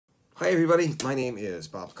Hi everybody, my name is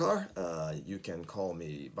Bob Carr. You can call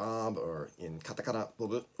me Bob or in katakana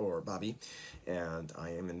Bob or Bobby. And I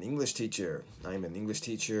am an English teacher. I'm an English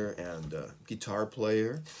teacher and a guitar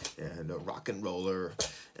player and a rock and roller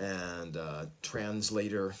and a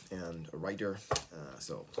translator and a writer.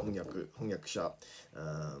 So 翻訳者、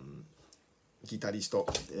guitarist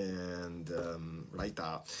and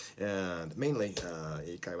writer and mainly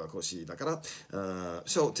英会話講師だから、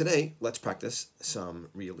So today let's practice some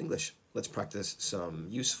real English. Let's practice some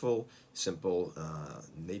useful, simple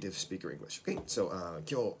native speaker English. Okay, so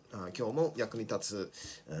今日も役に立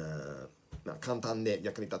つ、簡単で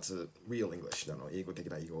役に立つ real English なの英語的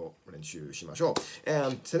な英語を練習しましょう。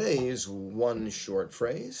And today's one short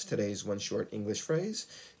phrase, today's one short English phrase,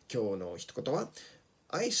 今日の一言は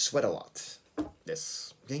I sweat a lot で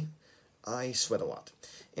す。Okay? I sweat a lot.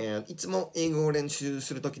 And いつも英語を練習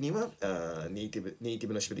するときには、ネイティ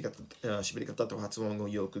ブの喋り方と発音を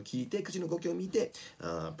よく聞いて、口の動きを見て、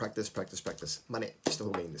practice, practice, practice 真似した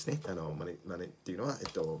方がいいんですね。真似っていうのは、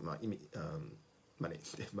意味、真似っ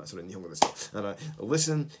て、それ日本語です。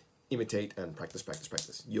listen, imitate, and practice, practice,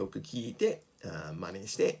 practice よく聞いて、真似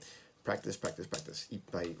して、practice, practice, practice いっ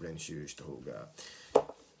ぱい練習した方が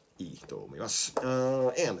いいと思います。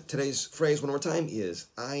And today's phrase one more time is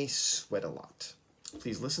I sweat a lot.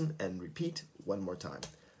 Please listen and repeat one more time.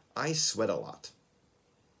 I sweat a lot.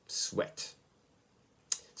 Sweat.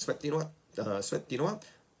 Sweat っていうのは、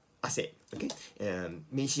汗。Okay? And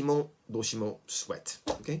名詞も動詞も sweat.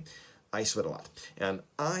 Okay? I sweat a lot. And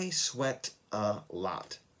I sweat a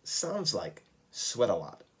lot. Sounds like sweat a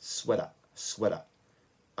lot. Sweater. Sweater.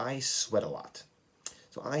 I sweat a lot.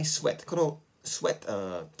 So I sweat. この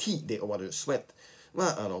sweat、t で終わる sweat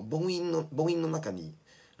は母音の中に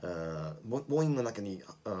あ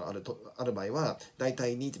る場合はだいた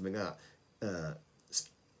いネイティブが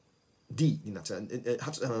D になっちゃう。ネイテ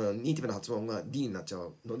ィブの発音が D になっちゃ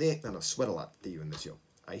うのでsweat a lot って言うんですよ。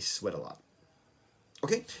I sweat a lot.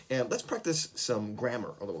 Okay? And let's practice some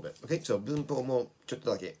grammar a little bit. Okay? So 文法もちょっ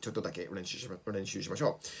とだけ練習しまし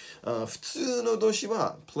ょう。普通の動詞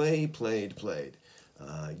は play, played, played。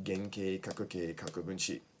原形、過去形、過去分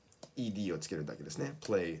詞 ED をつけるだけですね。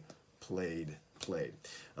play, played, played.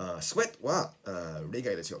 sweat は例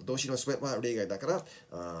外ですよ。動詞の sweat は例外だから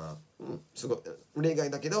すごい例外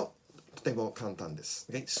だけどとても簡単です。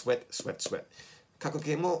Okay? sweat, sweat, sweat. 過去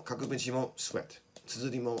形も過去分詞も sweat. 綴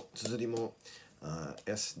りもSWEAT.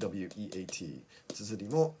 綴り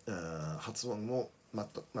も発音も全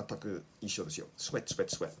く一緒ですよ。sweat, sweat,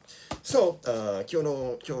 sweat. So, 今日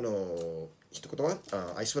の一言は、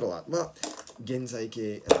I sweat a lot は現在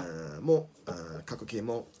形も過去形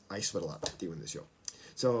も I sweat a lot って言うんですよ。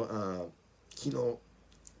So, 昨日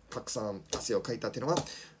たくさん汗をかいたっていうのは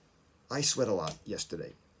I sweat a lot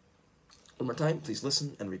yesterday. One more time, please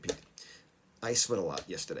listen and repeat. I sweat a lot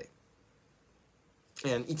yesterday.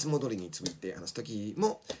 And いつも通りについて話すとき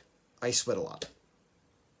も I sweat a lot.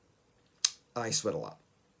 I sweat a lot.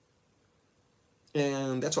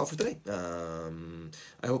 And that's all for today.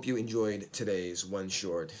 I hope you enjoyed today's one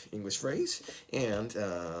short English phrase. And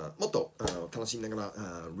もっと楽しみながら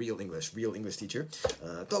real English teacher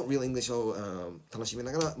と real English を楽しみ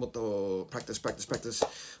ながらもっとpractice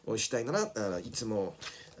をしたいならいつも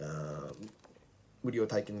無料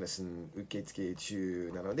体験レッスン受付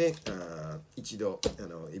中なので一度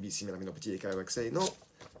ABC 南のプチ英会話学生の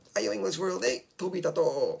IO English World で飛び立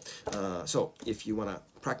とう。So, if you want to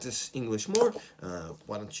practice English more,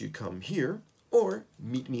 why don't you come here or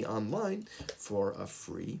meet me online for a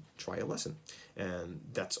free trial lesson. And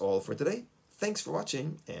that's all for today. Thanks for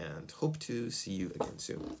watching and hope to see you again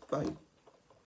soon. Bye.